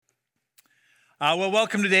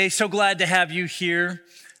Welcome today. So glad to have you here.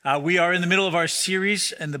 We are in the middle of our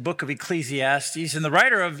series in the book of Ecclesiastes. And the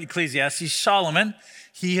writer of Ecclesiastes, Solomon,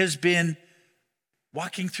 he has been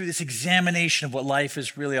walking through this examination of what life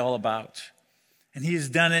is really all about. And he has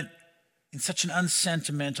done it in such an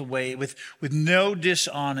unsentimental way, with no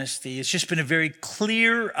dishonesty. It's just been a very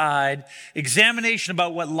clear-eyed examination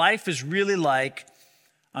about what life is really like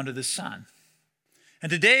under the sun. And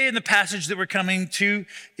today in the passage that we're coming to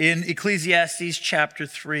in Ecclesiastes chapter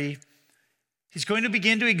 3, he's going to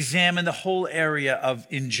begin to examine the whole area of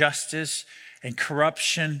injustice and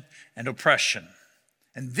corruption and oppression.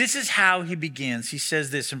 And this is how he begins. He says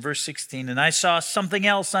this in verse 16, "And I saw something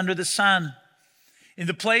else under the sun. In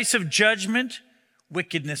the place of judgment,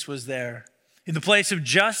 wickedness was there. In the place of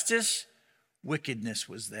justice, wickedness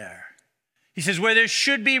was there." He says, where there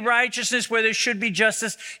should be righteousness, where there should be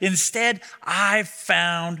justice, instead, I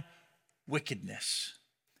found wickedness.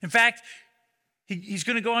 In fact, he's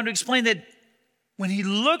going to go on to explain that when he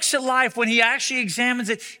looks at life, when he actually examines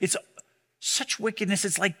it, it's such wickedness.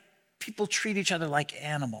 It's like people treat each other like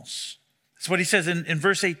animals. That's what he says in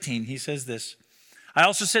verse 18. He says this, "I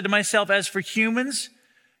also said to myself, as for humans,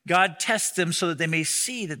 God tests them so that they may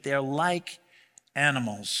see that they are like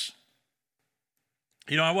animals."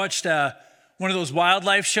 You know, I watched one of those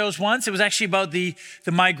wildlife shows once. It was actually about the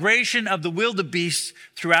migration of the wildebeest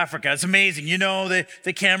through Africa. It's amazing. You know,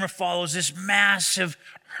 the camera follows this massive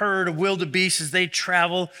herd of wildebeest as they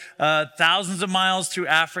travel thousands of miles through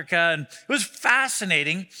Africa. And it was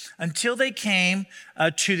fascinating until they came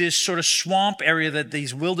to this sort of swamp area that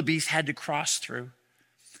these wildebeest had to cross through.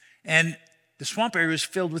 And the swamp area was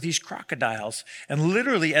filled with these crocodiles. And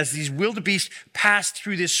literally, as these wildebeest passed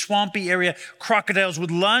through this swampy area, crocodiles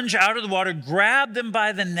would lunge out of the water, grab them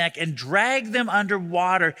by the neck, and drag them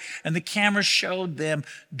underwater. And the camera showed them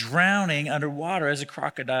drowning underwater as a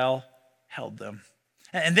crocodile held them.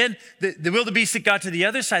 And then the wildebeest that got to the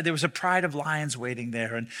other side, there was a pride of lions waiting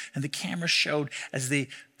there. And the camera showed as they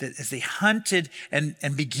hunted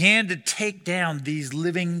and began to take down these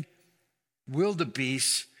living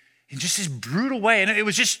wildebeest in just this brutal way. And it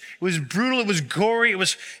was brutal, it was gory, it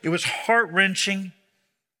was heart-wrenching.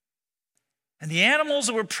 And the animals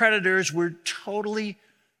that were predators were totally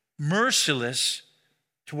merciless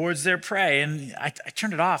towards their prey. And I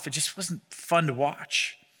turned it off. It just wasn't fun to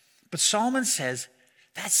watch. But Solomon says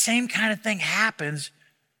that same kind of thing happens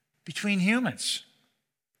between humans.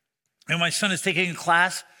 And my son is taking a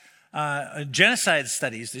class, genocide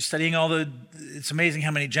studies. They're studying it's amazing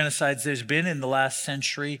how many genocides there's been in the last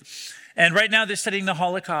century. And right now they're studying the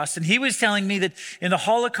Holocaust. And he was telling me that in the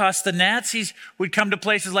Holocaust, the Nazis would come to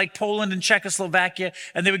places like Poland and Czechoslovakia,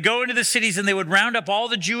 and they would go into the cities and they would round up all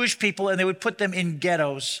the Jewish people and they would put them in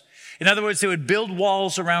ghettos. In other words, they would build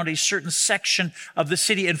walls around a certain section of the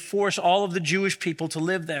city and force all of the Jewish people to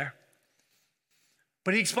live there.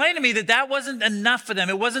 But he explained to me that wasn't enough for them.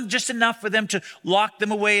 It wasn't just enough for them to lock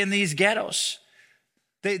them away in these ghettos.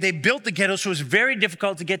 They built the ghettos, so it was very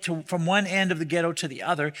difficult to get from one end of the ghetto to the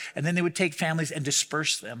other. And then they would take families and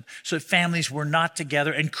disperse them so that families were not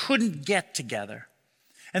together and couldn't get together.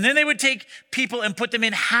 And then they would take people and put them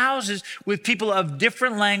in houses with people of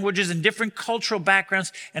different languages and different cultural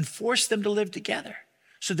backgrounds and force them to live together.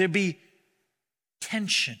 So there'd be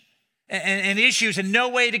tension and issues and no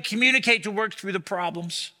way to communicate to work through the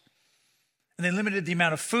problems. And they limited the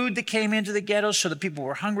amount of food that came into the ghettos so that people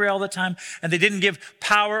were hungry all the time. And they didn't give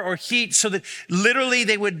power or heat so that literally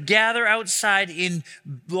they would gather outside in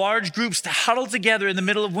large groups to huddle together in the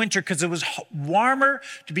middle of winter because it was warmer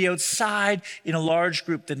to be outside in a large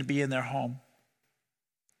group than to be in their home.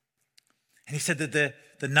 And he said that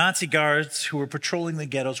the Nazi guards who were patrolling the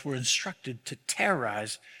ghettos were instructed to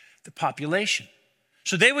terrorize the population.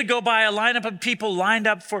 So they would go by a lineup of people lined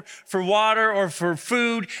up for water or for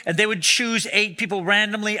food, and they would choose 8 people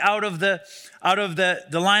randomly out of the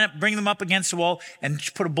lineup, bring them up against the wall, and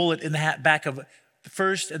put a bullet in the back of the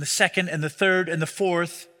first and the second and the third and the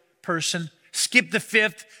fourth person, skip the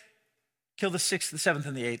 5th, kill the 6th, the 7th,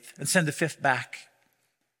 and the 8th, and send the 5th back.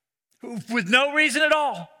 With no reason at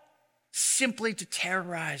all, simply to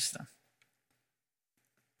terrorize them.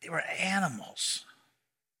 They were animals.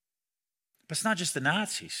 But it's not just the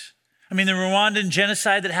Nazis. I mean, the Rwandan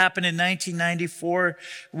genocide that happened in 1994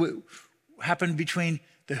 happened between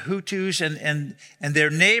the Hutus and their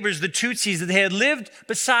neighbors, the Tutsis, that they had lived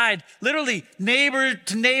beside, literally neighbor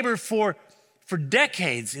to neighbor for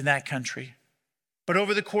decades in that country. But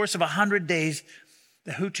over the course of 100 days,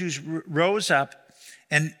 the Hutus rose up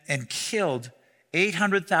and killed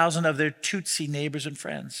 800,000 of their Tutsi neighbors and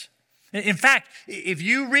friends. In fact, if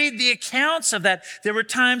you read the accounts of that, there were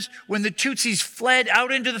times when the Tutsis fled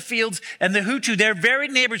out into the fields and the Hutu, their very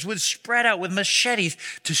neighbors, would spread out with machetes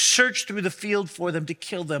to search through the field for them to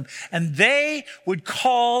kill them. And they would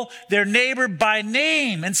call their neighbor by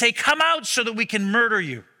name and say, "Come out so that we can murder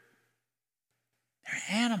you." They're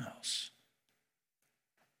animals.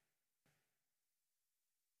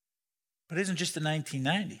 But it isn't just the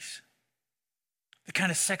 1990s. The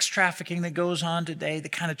kind of sex trafficking that goes on today, the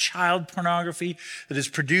kind of child pornography that is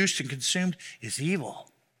produced and consumed is evil.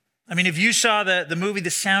 I mean, if you saw the movie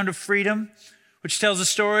The Sound of Freedom, which tells the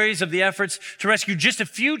stories of the efforts to rescue just a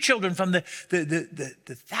few children from the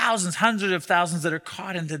thousands, hundreds of thousands that are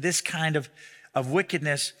caught into this kind of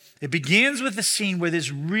wickedness, it begins with a scene where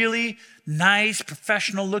this really nice,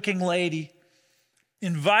 professional-looking lady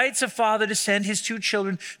invites a father to send his two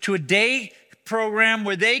children to a day program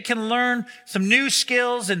where they can learn some new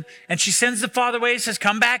skills. And she sends the father away and says,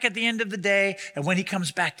 "Come back at the end of the day." And when he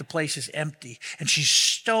comes back, the place is empty. And she's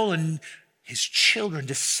stolen his children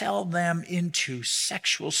to sell them into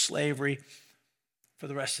sexual slavery for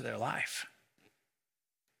the rest of their life.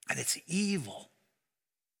 And it's evil.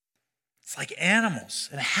 It's like animals.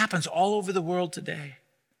 And it happens all over the world today.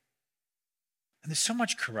 And there's so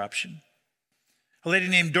much corruption. A lady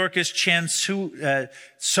named Dorcas Chan Sozun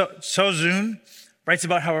writes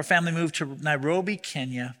about how her family moved to Nairobi,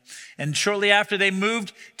 Kenya. And shortly after they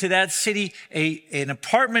moved to that city, an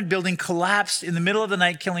apartment building collapsed in the middle of the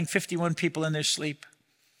night, killing 51 people in their sleep.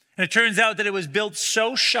 And it turns out that it was built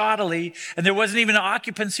so shoddily, and there wasn't even an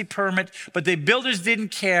occupancy permit, but the builders didn't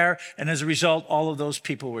care. And as a result, all of those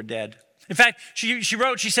people were dead. In fact, she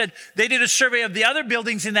said, they did a survey of the other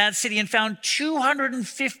buildings in that city and found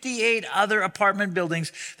 258 other apartment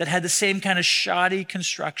buildings that had the same kind of shoddy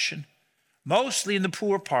construction, mostly in the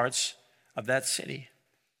poor parts of that city.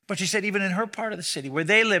 But she said even in her part of the city where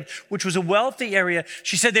they lived, which was a wealthy area,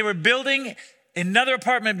 she said they were building another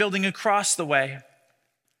apartment building across the way.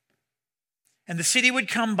 And the city would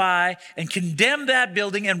come by and condemn that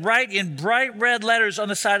building and write in bright red letters on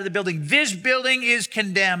the side of the building, "This building is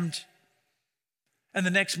condemned." And the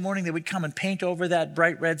next morning they would come and paint over that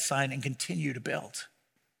bright red sign and continue to build.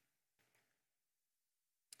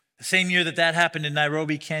 The same year that happened in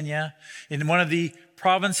Nairobi, Kenya, in one of the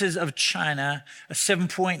provinces of China, a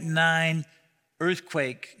 7.9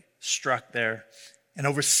 earthquake struck there, and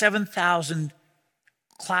over 7,000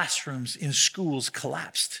 classrooms in schools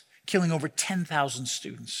collapsed, killing over 10,000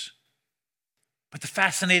 students. But the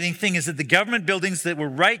fascinating thing is that the government buildings that were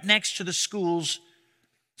right next to the schools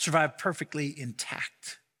survived perfectly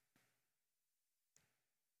intact.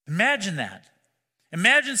 Imagine that.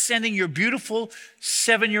 Imagine sending your beautiful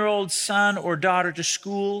 7-year-old son or daughter to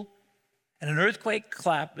school, and an earthquake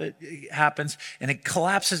happens, and it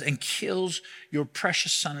collapses and kills your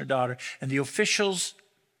precious son or daughter. And the officials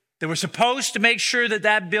that were supposed to make sure that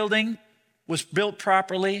that building was built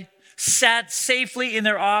properly sat safely in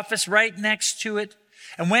their office right next to it,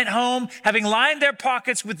 and went home having lined their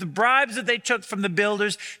pockets with the bribes that they took from the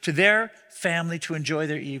builders to their family to enjoy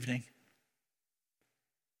their evening.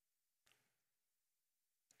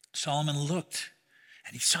 Solomon looked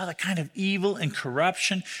and he saw the kind of evil and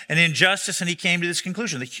corruption and injustice, and he came to this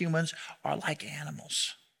conclusion: that humans are like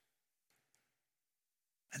animals.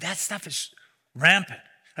 And that stuff is rampant.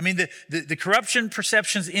 I mean, the Corruption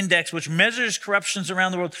Perceptions Index, which measures corruptions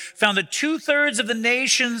around the world, found that 2/3 of the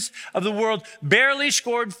nations of the world barely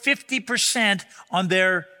scored 50% on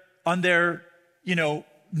their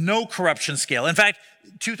no corruption scale. In fact,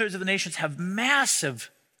 2/3 of the nations have massive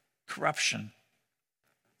corruption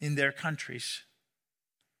in their countries.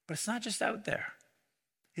 But it's not just out there.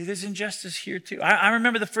 There's injustice here too. I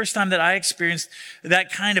remember the first time that I experienced that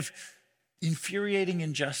kind of infuriating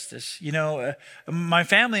injustice. My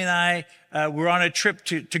family and I were on a trip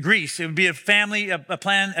to Greece. It would be a trip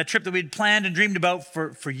that we'd planned and dreamed about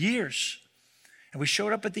for years. And we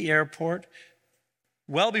showed up at the airport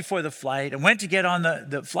well before the flight and went to get on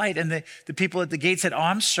the flight. And the people at the gate said, "Oh,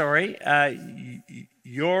 I'm sorry,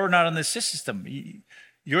 you're not on the system.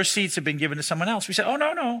 Your seats have been given to someone else." We said, "Oh,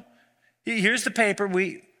 no. Here's the paper.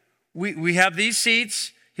 We have these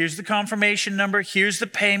seats. Here's the confirmation number. Here's the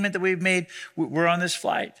payment that we've made. We're on this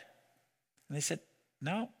flight." And they said,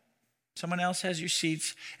 "No, someone else has your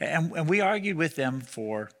seats." And we argued with them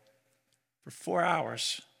for 4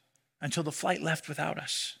 hours until the flight left without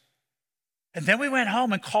us. And then we went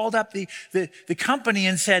home and called up the company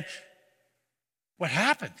and said, "What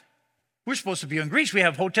happened? We're supposed to be in Greece. We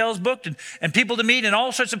have hotels booked and people to meet and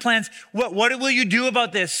all sorts of plans. What will you do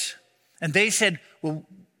about this?" And they said, "Well,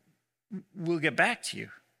 we'll get back to you."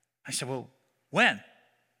 I said, "Well, when?"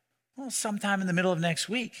 "Well, sometime in the middle of next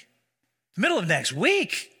week." The middle of next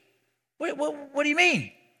week? Wait, what do you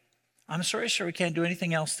mean? I'm sorry, sir, we can't do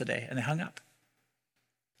anything else today. And they hung up.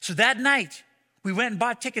 So that night, we went and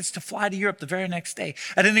bought tickets to fly to Europe the very next day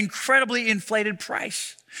at an incredibly inflated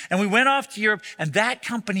price. And we went off to Europe, and that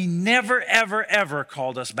company never, ever, ever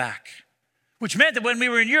called us back. Which meant that when we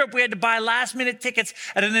were in Europe, we had to buy last-minute tickets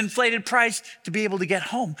at an inflated price to be able to get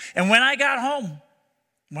home. And when I got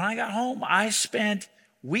home, I spent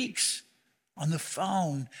weeks on the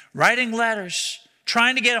phone, writing letters,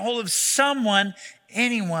 trying to get a hold of someone,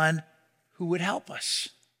 anyone who would help us.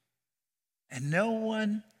 And no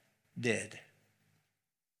one did.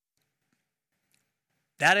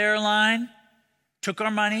 That airline took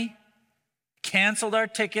our money, canceled our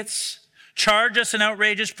tickets, charged us an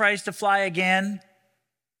outrageous price to fly again,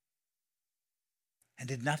 and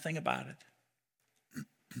did nothing about it.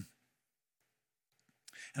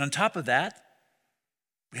 And on top of that,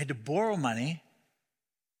 we had to borrow money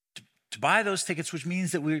to buy those tickets, which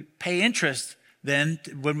means that we pay interest then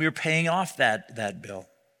when we were paying off that bill.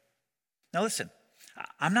 Now listen,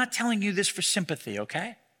 I'm not telling you this for sympathy,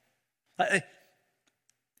 okay?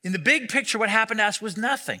 In the big picture, what happened to us was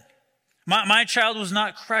nothing. My child was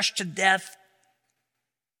not crushed to death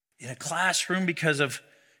in a classroom because of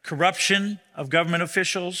corruption of government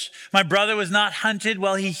officials. My brother was not hunted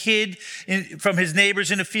while he hid from his neighbors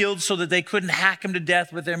in a field so that they couldn't hack him to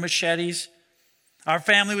death with their machetes. Our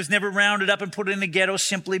family was never rounded up and put in a ghetto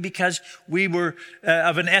simply because we were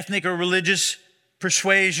of an ethnic or religious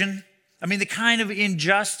persuasion. I mean, the kind of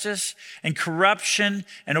injustice and corruption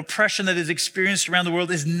and oppression that is experienced around the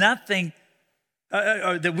world is nothing,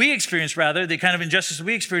 that we experience rather, the kind of injustice that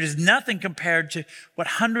we experience is nothing compared to what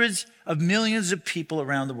hundreds of millions of people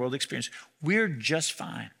around the world experience. We're just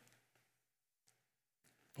fine.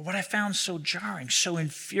 But what I found so jarring, so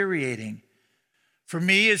infuriating for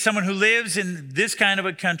me as someone who lives in this kind of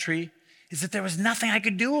a country is that there was nothing I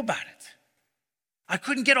could do about it. I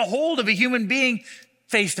couldn't get a hold of a human being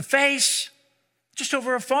face to face, just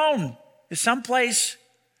over a phone, is someplace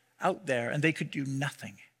out there, and they could do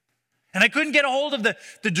nothing. And I couldn't get a hold of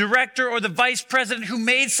the director or the vice president who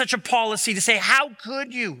made such a policy to say, how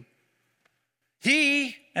could you?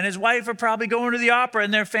 He and his wife are probably going to the opera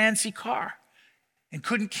in their fancy car and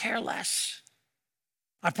couldn't care less.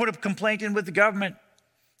 I put a complaint in with the government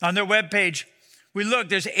on their webpage. We look,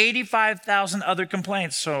 there's 85,000 other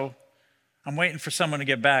complaints, so I'm waiting for someone to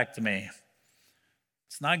get back to me.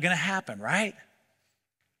 It's not going to happen, right?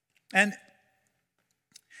 And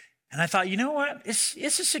I thought, you know what? It's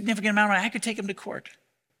a significant amount of money. I could take him to court.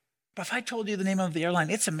 But if I told you the name of the airline,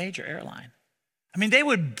 it's a major airline. I mean, they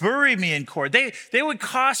would bury me in court. They would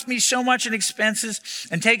cost me so much in expenses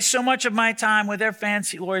and take so much of my time with their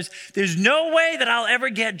fancy lawyers. There's no way that I'll ever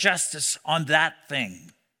get justice on that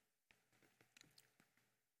thing.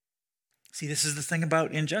 See, this is the thing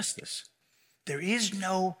about injustice. There is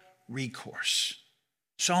no recourse.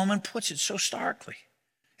 Solomon puts it so starkly.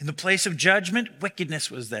 In the place of judgment,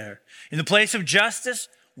 wickedness was there. In the place of justice,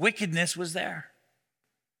 wickedness was there.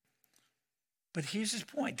 But here's his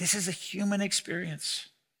point. This is a human experience.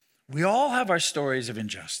 We all have our stories of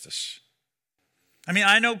injustice. I mean,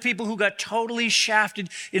 I know people who got totally shafted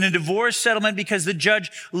in a divorce settlement because the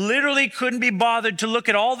judge literally couldn't be bothered to look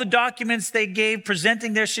at all the documents they gave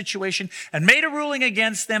presenting their situation and made a ruling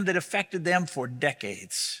against them that affected them for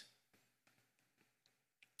decades.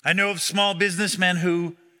 I know of small businessmen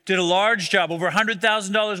who did a large job, over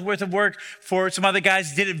 $100,000 worth of work for some other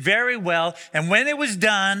guys, did it very well. And when it was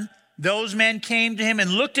done, those men came to him and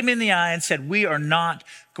looked him in the eye and said, we are not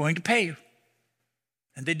going to pay you.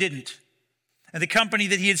 And they didn't. And the company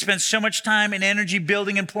that he had spent so much time and energy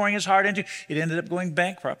building and pouring his heart into, it ended up going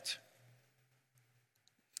bankrupt.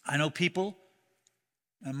 I know people,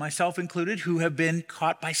 and myself included, who have been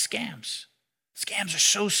caught by scams. Scams are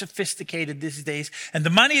so sophisticated these days, and the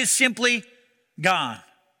money is simply gone.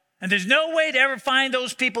 And there's no way to ever find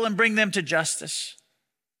those people and bring them to justice.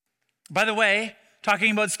 By the way,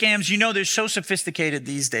 talking about scams, you know they're so sophisticated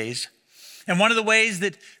these days. And one of the ways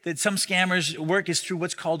that some scammers work is through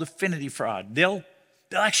what's called affinity fraud. They'll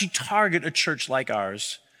actually target a church like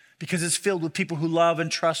ours because it's filled with people who love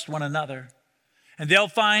and trust one another. And they'll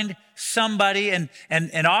find somebody and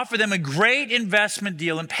offer them a great investment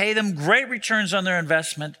deal and pay them great returns on their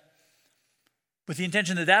investment with the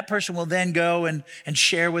intention that that person will then go and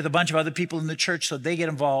share with a bunch of other people in the church so they get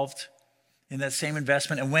involved in that same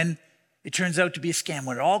investment. And when it turns out to be a scam,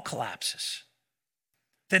 when it all collapses,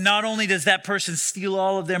 then not only does that person steal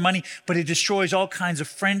all of their money, but it destroys all kinds of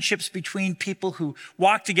friendships between people who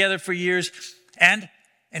walk together for years, and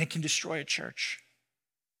it can destroy a church.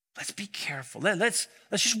 Let's be careful. Let's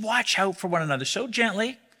just watch out for one another so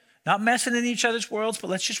gently, Not messing in each other's worlds, but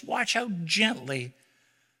let's just watch how gently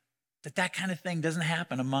that kind of thing doesn't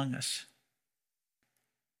happen among us.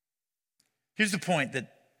 Here's the point that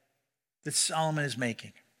Solomon is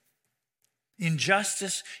making.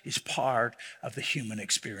 Injustice is part of the human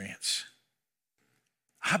experience.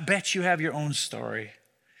 I bet you have your own story.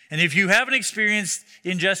 And if you haven't experienced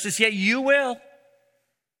injustice yet, you will.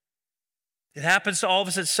 It happens to all of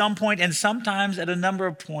us at some point, and sometimes at a number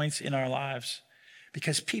of points in our lives,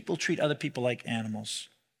 because people treat other people like animals.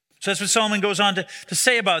 So that's what Solomon goes on to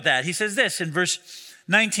say about that. He says this in verse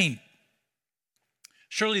 19.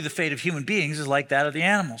 Surely the fate of human beings is like that of the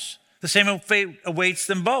animals. The same fate awaits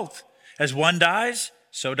them both. As one dies,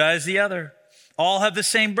 so dies the other. All have the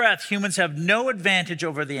same breath. Humans have no advantage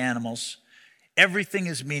over the animals. Everything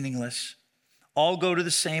is meaningless. All go to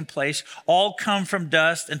the same place. All come from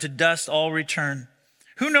dust, and to dust all return.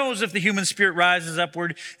 Who knows if the human spirit rises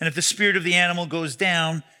upward and if the spirit of the animal goes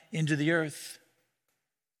down into the earth?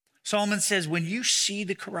 Solomon says, when you see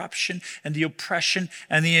the corruption and the oppression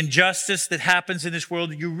and the injustice that happens in this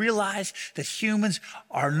world, you realize that humans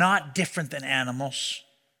are not different than animals.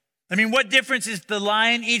 I mean, what difference is the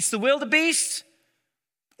lion eats the wildebeest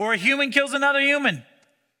or a human kills another human?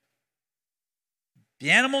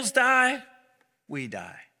 The animals die, we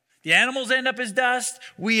die. The animals end up as dust,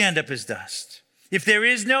 we end up as dust. If there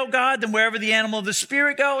is no God, then wherever the animal of the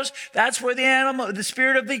spirit goes, that's where the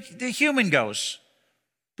spirit of the human goes,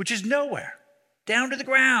 which is nowhere, down to the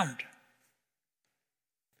ground.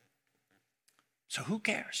 So who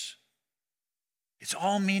cares? It's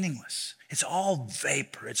all meaningless. It's all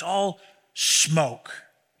vapor. It's all smoke.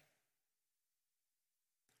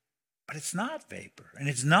 But it's not vapor and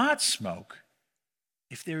it's not smoke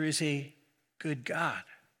if there is a good God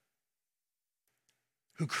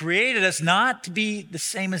who created us not to be the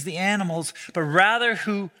same as the animals, but rather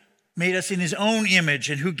who made us in his own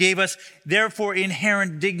image and who gave us, therefore,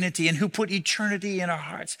 inherent dignity and who put eternity in our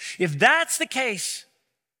hearts. If that's the case,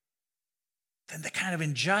 then the kind of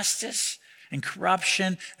injustice and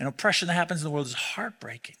corruption and oppression that happens in the world is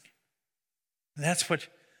heartbreaking. And that's what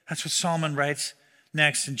Solomon writes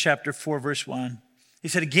next in chapter 4, verse 1. He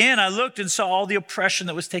said, again, I looked and saw all the oppression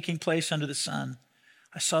that was taking place under the sun.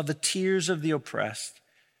 I saw the tears of the oppressed,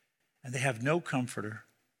 and they have no comforter.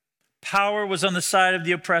 Power was on the side of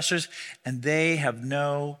the oppressors, and they have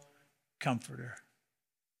no comforter.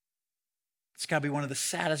 It's got to be one of the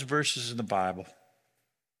saddest verses in the Bible.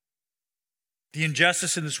 The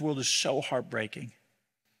injustice in this world is so heartbreaking,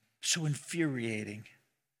 so infuriating,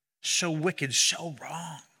 so wicked, so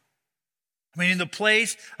wrong. I mean, in the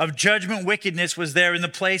place of judgment, wickedness was there. In the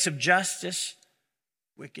place of justice,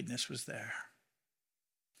 wickedness was there.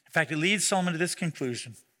 In fact, it leads Solomon to this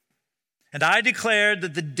conclusion. And I declared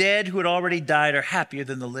that the dead who had already died are happier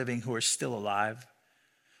than the living who are still alive.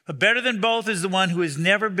 But better than both is the one who has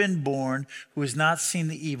never been born, who has not seen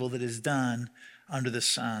the evil that is done under the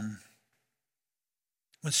sun.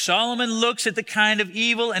 When Solomon looks at the kind of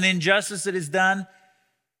evil and injustice that is done,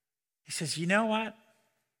 he says, you know what?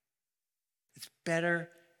 It's better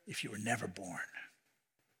if you were never born.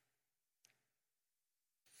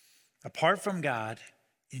 Apart from God,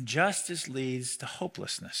 injustice leads to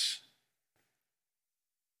hopelessness.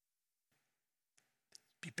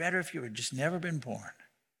 It'd be better if you had just never been born.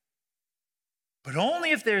 But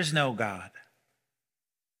only if there's no God.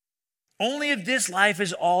 Only if this life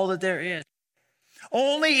is all that there is.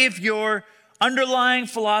 Only if your underlying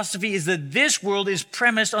philosophy is that this world is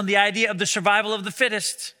premised on the idea of the survival of the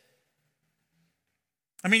fittest.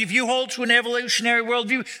 I mean, if you hold to an evolutionary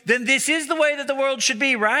worldview, then this is the way that the world should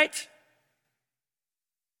be, right?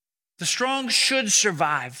 The strong should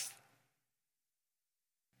survive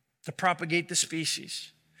to propagate the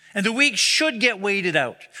species. And the weak should get weeded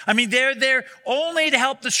out. I mean, they're there only to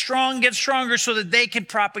help the strong get stronger so that they can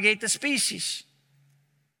propagate the species.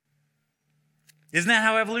 Isn't that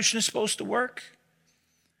how evolution is supposed to work?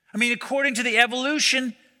 I mean, according to the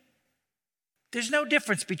evolution, there's no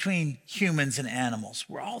difference between humans and animals.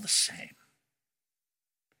 We're all the same.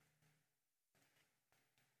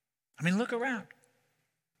 I mean, look around.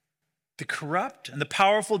 The corrupt and the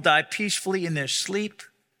powerful die peacefully in their sleep,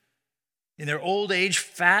 in their old age,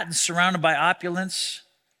 fat and surrounded by opulence.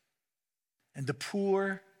 And the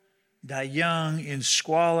poor die young in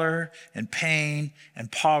squalor and pain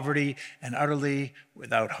and poverty and utterly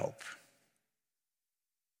without hope.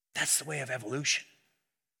 That's the way of evolution.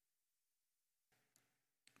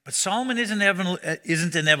 But Solomon isn't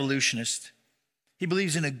an evolutionist. He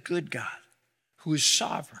believes in a good God who is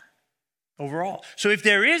sovereign over all. So if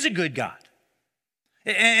there is a good God,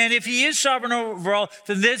 And if he is sovereign over all,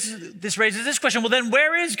 then this raises this question. Well, then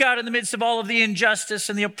where is God in the midst of all of the injustice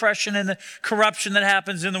and the oppression and the corruption that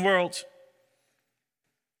happens in the world?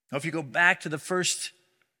 Now, if you go back to the first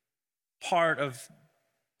part of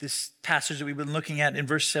this passage that we've been looking at in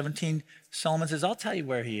verse 17, Solomon says, I'll tell you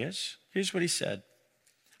where he is. Here's what he said.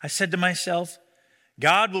 I said to myself,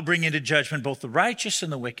 God will bring into judgment both the righteous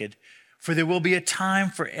and the wicked, for there will be a time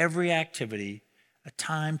for every activity, a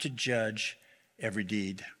time to judge every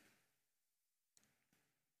deed.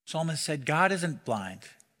 Solomon said, God isn't blind.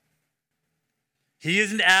 He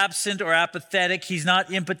isn't absent or apathetic. He's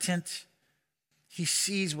not impotent. He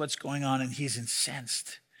sees what's going on and he's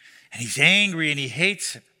incensed. And he's angry and he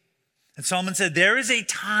hates it. And Solomon said, there is a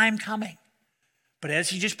time coming. But as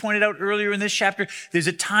he just pointed out earlier in this chapter, there's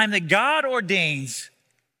a time that God ordains.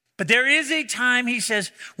 But there is a time, he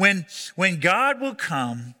says, when God will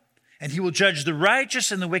come and he will judge the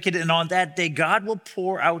righteous and the wicked. And on that day, God will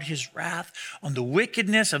pour out his wrath on the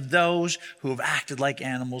wickedness of those who have acted like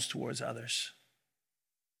animals towards others.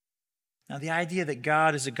 Now, the idea that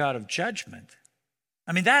God is a God of judgment,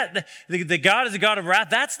 the God is a God of wrath,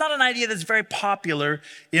 that's not an idea that's very popular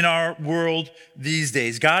in our world these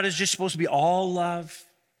days. God is just supposed to be all love.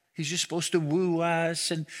 He's just supposed to woo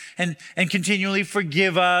us and continually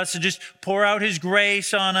forgive us and just pour out his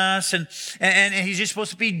grace on us. And he's just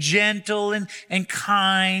supposed to be gentle and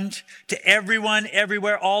kind to everyone,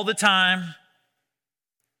 everywhere, all the time.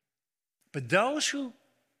 But those who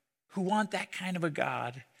want that kind of a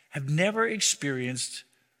God have never experienced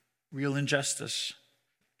real injustice.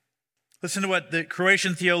 Listen to what the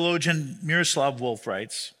Croatian theologian Miroslav Volf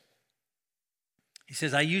writes. He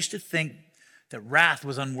says, I used to think that wrath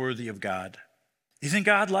was unworthy of God. Isn't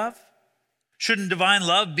God love? Shouldn't divine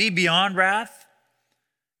love be beyond wrath?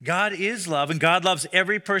 God is love, and God loves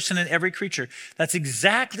every person and every creature. That's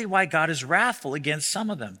exactly why God is wrathful against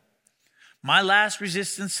some of them. My last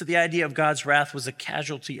resistance to the idea of God's wrath was a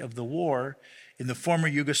casualty of the war in the former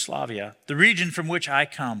Yugoslavia, the region from which I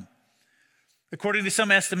come. According to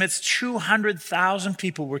some estimates, 200,000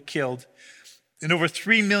 people were killed and over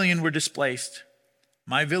 3 million were displaced.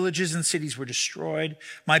 My villages and cities were destroyed.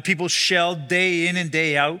 My people shelled day in and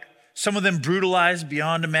day out, some of them brutalized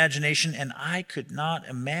beyond imagination, and I could not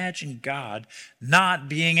imagine God not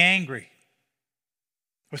being angry.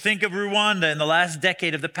 Or think of Rwanda in the last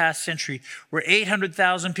decade of the past century, where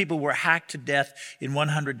 800,000 people were hacked to death in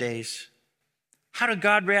 100 days. How did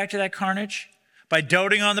God react to that carnage? By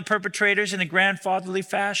doting on the perpetrators in a grandfatherly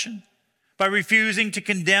fashion? By refusing to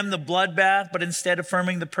condemn the bloodbath, but instead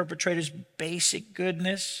affirming the perpetrator's basic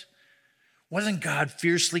goodness? Wasn't God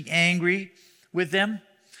fiercely angry with them?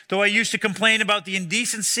 Though I used to complain about the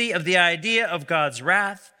indecency of the idea of God's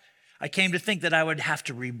wrath, I came to think that I would have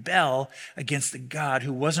to rebel against the God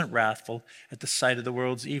who wasn't wrathful at the sight of the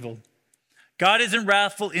world's evil. God isn't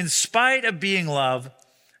wrathful in spite of being love.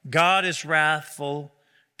 God is wrathful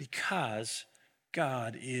because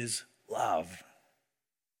God is love.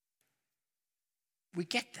 We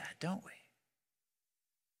get that, don't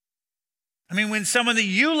we? When someone that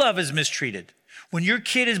you love is mistreated, when your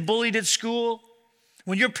kid is bullied at school,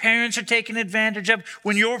 when your parents are taken advantage of,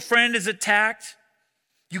 when your friend is attacked,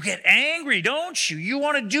 you get angry, don't you? You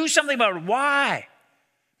want to do something about it. Why?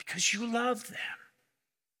 Because you love them.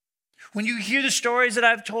 When you hear the stories that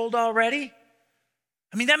I've told already,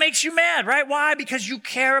 that makes you mad, right? Why? Because you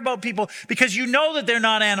care about people, because you know that they're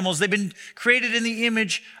not animals. They've been created in the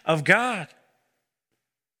image of God.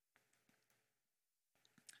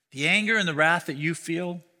 The anger and the wrath that you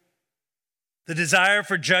feel, the desire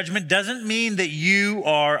for judgment, doesn't mean that you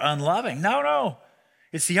are unloving. No.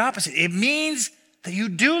 It's the opposite. It means that you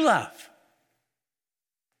do love.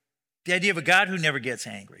 The idea of a God who never gets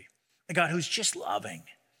angry, a God who's just loving,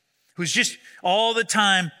 who's just all the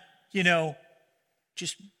time,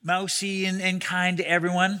 just mousy and kind to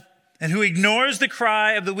everyone, and who ignores the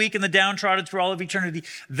cry of the weak and the downtrodden through all of eternity.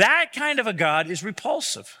 That kind of a God is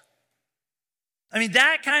repulsive.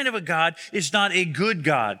 That kind of a God is not a good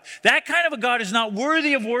God. That kind of a God is not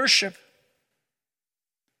worthy of worship.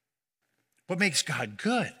 What makes God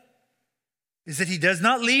good is that he does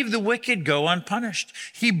not leave the wicked go unpunished.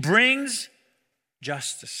 He brings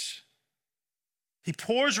justice. He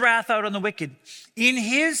pours wrath out on the wicked in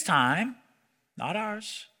his time, not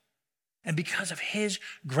ours, and because of his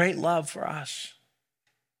great love for us.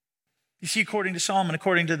 You see, according to Solomon,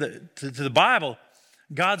 according to the Bible,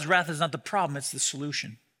 God's wrath is not the problem, it's the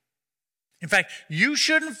solution. In fact, you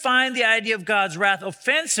shouldn't find the idea of God's wrath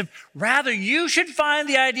offensive. Rather, you should find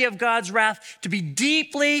the idea of God's wrath to be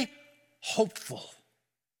deeply hopeful,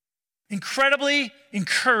 incredibly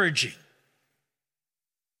encouraging.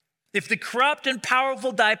 If the corrupt and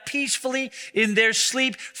powerful die peacefully in their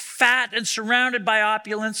sleep, fat and surrounded by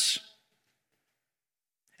opulence,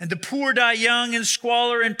 and the poor die young in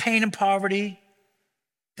squalor and pain and poverty,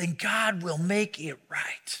 then God will make it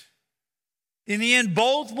right. In the end,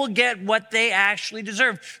 both will get what they actually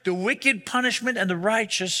deserve, the wicked punishment and the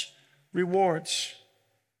righteous rewards.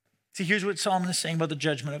 See, here's what Solomon is saying about the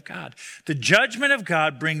judgment of God. The judgment of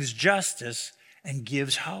God brings justice and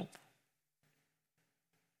gives hope.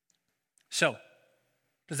 So,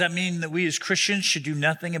 does that mean that we as Christians should do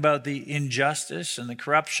nothing about the injustice and the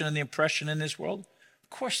corruption and the oppression in this world? Of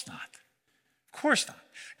course not. Of course not.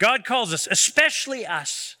 God calls us, especially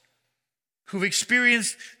us, who've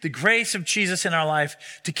experienced the grace of Jesus in our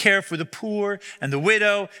life, to care for the poor and the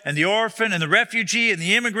widow and the orphan and the refugee and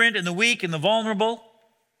the immigrant and the weak and the vulnerable.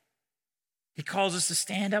 He calls us to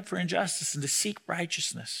stand up for injustice and to seek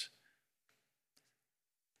righteousness.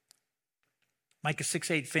 Micah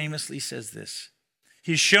 6:8 famously says this: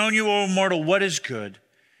 He has shown you, O mortal, what is good.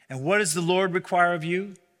 And what does the Lord require of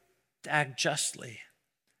you? To act justly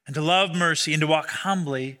and to love mercy and to walk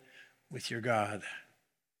humbly with your God.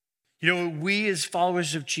 You know, we as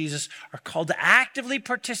followers of Jesus are called to actively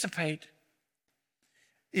participate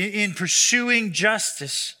in pursuing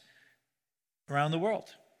justice around the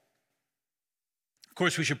world. Of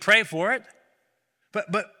course, we should pray for it, but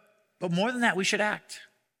more than that, we should act.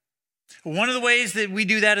 One of the ways that we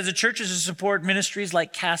do that as a church is to support ministries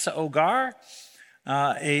like Casa Hogar,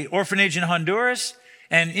 a orphanage in Honduras,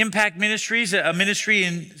 and Impact Ministries, a ministry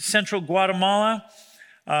in central Guatemala,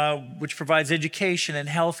 which provides education and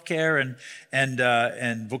healthcare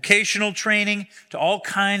and vocational training to all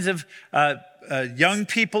kinds of young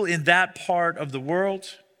people in that part of the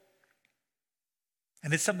world.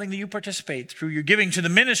 And it's something that you participate through your giving to the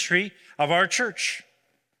ministry of our church.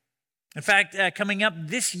 In fact, coming up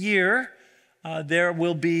this year, there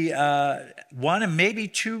will be one and maybe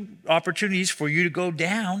two opportunities for you to go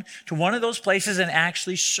down to one of those places and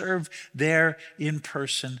actually serve there in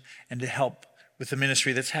person and to help with the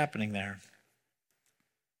ministry that's happening there.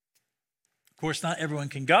 Of course, not everyone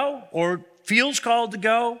can go or feels called to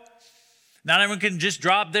go. Not everyone can just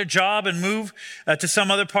drop their job and move to some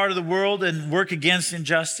other part of the world and work against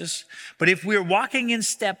injustice. But if we're walking in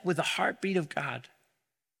step with the heartbeat of God,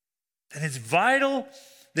 then it's vital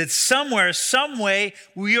that somewhere, some way,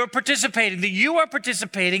 we are participating, that you are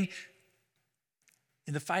participating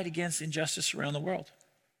in the fight against injustice around the world.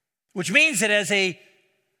 Which means that as a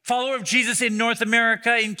follower of Jesus in North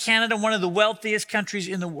America, in Canada, one of the wealthiest countries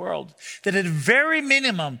in the world, that at a very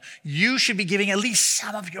minimum, you should be giving at least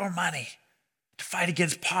some of your money to fight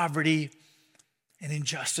against poverty and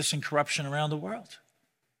injustice and corruption around the world.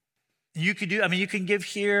 And you can give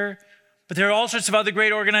here, but there are all sorts of other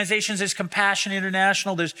great organizations. There's Compassion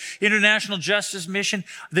International, there's International Justice Mission,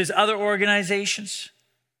 there's other organizations.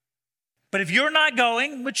 But if you're not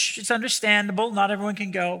going, which is understandable, not everyone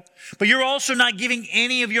can go, but you're also not giving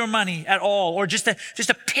any of your money at all, or just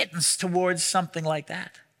a pittance towards something like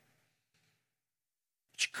that,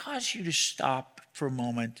 it should cause you to stop for a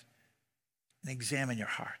moment and examine your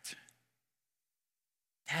heart.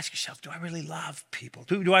 Ask yourself, do I really love people?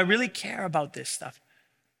 Do I really care about this stuff?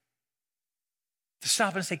 To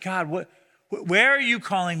stop and say, God, where are you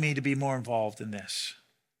calling me to be more involved in this?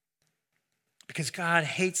 Because God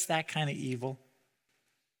hates that kind of evil,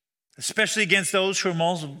 especially against those who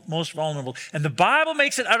are most vulnerable. And the Bible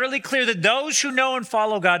makes it utterly clear that those who know and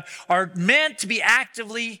follow God are meant to be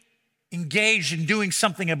actively engaged in doing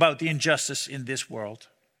something about the injustice in this world.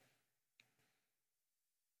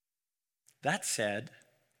 That said,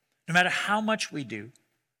 no matter how much we do,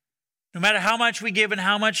 no matter how much we give and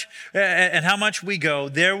how much we go,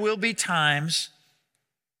 there will be times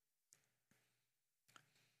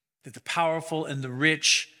that the powerful and the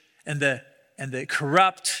rich and the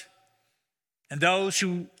corrupt and those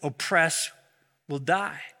who oppress will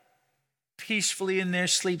die peacefully in their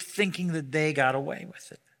sleep, thinking that they got away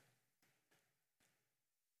with it.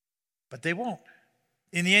 But they won't.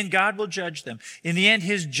 In the end, God will judge them. In the end,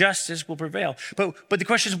 his justice will prevail. But the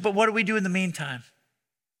question is, but what do we do in the meantime?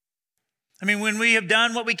 I mean, when we have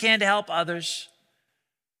done what we can to help others,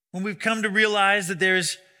 when we've come to realize that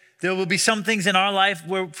there will be some things in our life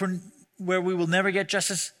where we will never get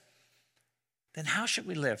justice, then how should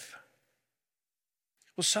we live?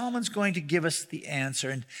 Well, Solomon's going to give us the answer.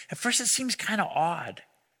 And at first it seems kind of odd.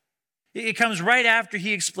 It comes right after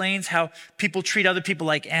he explains how people treat other people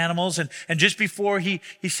like animals. And just before he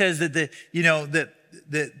says that the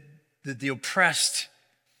oppressed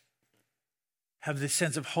have this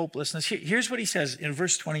sense of hopelessness. Here's what he says in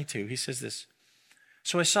verse 22. He says this: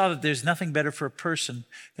 So I saw that there's nothing better for a person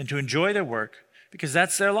than to enjoy their work, because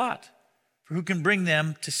that's their lot. For who can bring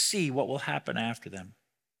them to see what will happen after them?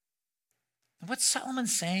 And what's Solomon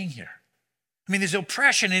saying here? I mean, there's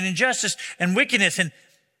oppression and injustice and wickedness, and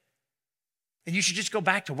you should just go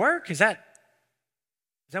back to work. Is that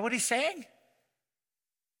what he's saying?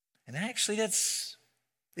 And actually, that's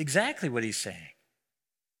exactly what he's saying.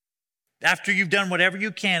 After you've done whatever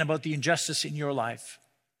you can about the injustice in your life,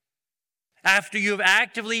 after you have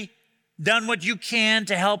actively done what you can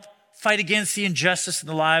to help fight against the injustice in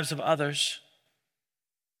the lives of others,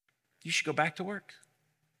 you should go back to work.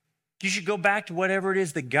 You should go back to whatever it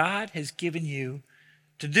is that God has given you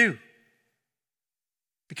to do.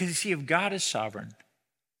 Because you see, if God is sovereign,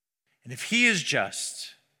 and if he is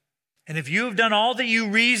just, and if you have done all that you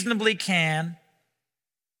reasonably can,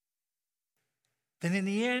 then in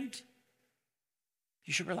the end,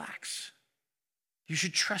 you should relax. You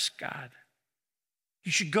should trust God.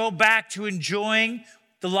 You should go back to enjoying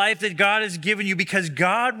the life that God has given you, because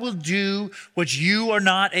God will do what you are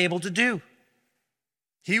not able to do.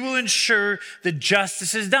 He will ensure that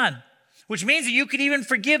justice is done, which means that you can even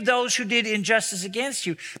forgive those who did injustice against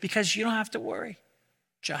you, because you don't have to worry.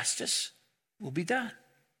 Justice will be done.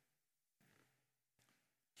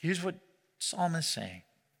 Here's what Solomon is saying.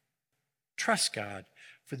 Trust God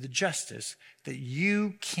for the justice that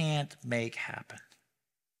you can't make happen.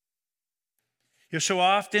 You know, so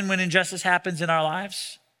often when injustice happens in our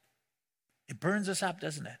lives, it burns us up,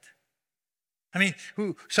 doesn't it? I mean,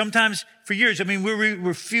 sometimes for years,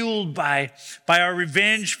 we're fueled by our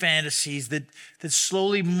revenge fantasies that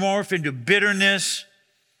slowly morph into bitterness.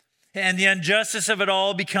 And the injustice of it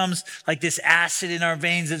all becomes like this acid in our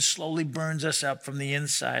veins that slowly burns us up from the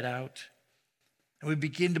inside out. And we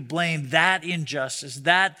begin to blame that injustice,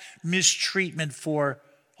 that mistreatment for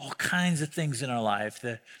all kinds of things in our life.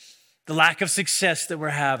 The lack of success that we're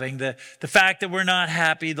having, the fact that we're not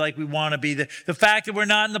happy like we want to be, the fact that we're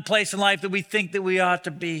not in the place in life that we think that we ought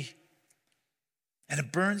to be. And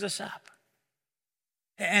it burns us up.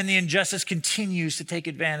 And the injustice continues to take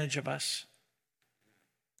advantage of us.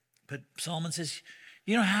 But Solomon says,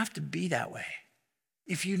 you don't have to be that way.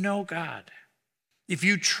 If you know God, if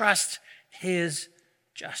you trust his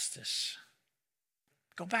justice,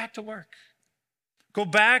 go back to work. Go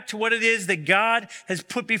back to what it is that God has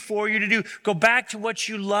put before you to do. Go back to what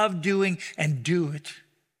you love doing and do it.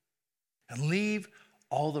 And leave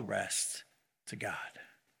all the rest to God.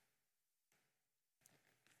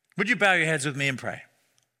 Would you bow your heads with me and pray?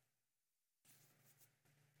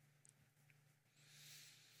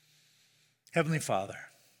 Heavenly Father,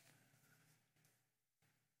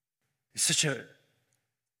 it's such a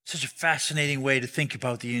fascinating way to think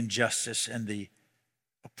about the injustice and the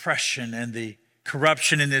oppression and the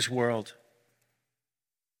corruption in this world.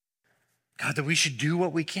 God, that we should do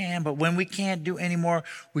what we can, but when we can't do anymore,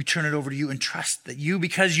 we turn it over to you and trust that you,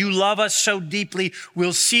 because you love us so deeply,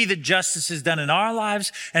 will see that justice is done in our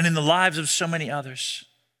lives and in the lives of so many others.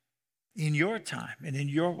 In your time and in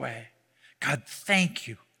your way. God, thank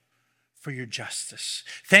you for your justice.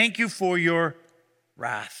 Thank you for your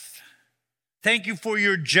wrath. Thank you for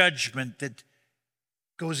your judgment that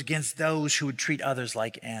goes against those who would treat others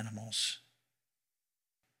like animals.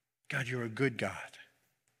 God, you're a good God.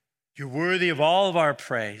 You're worthy of all of our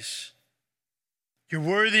praise. You're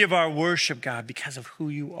worthy of our worship, God, because of who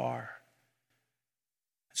you are.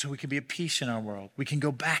 So we can be at peace in our world. We can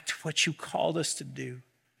go back to what you called us to do.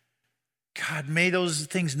 God, may those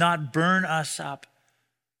things not burn us up,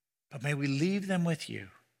 but may we leave them with you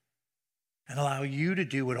and allow you to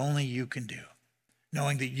do what only you can do,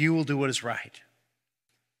 knowing that you will do what is right.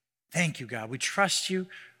 Thank you, God. We trust you.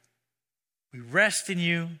 We rest in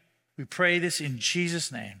you. We pray this in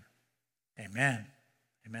Jesus' name. Amen.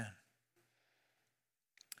 Amen.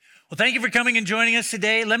 Well, thank you for coming and joining us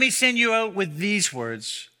today. Let me send you out with these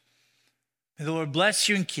words. May the Lord bless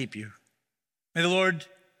you and keep you. May the Lord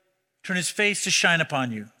turn his face to shine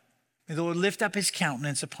upon you. May the Lord lift up his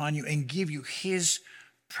countenance upon you and give you his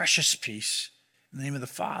precious peace. In the name of the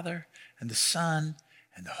Father and the Son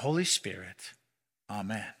and the Holy Spirit.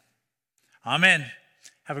 Amen. Amen.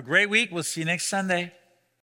 Have a great week. We'll see you next Sunday.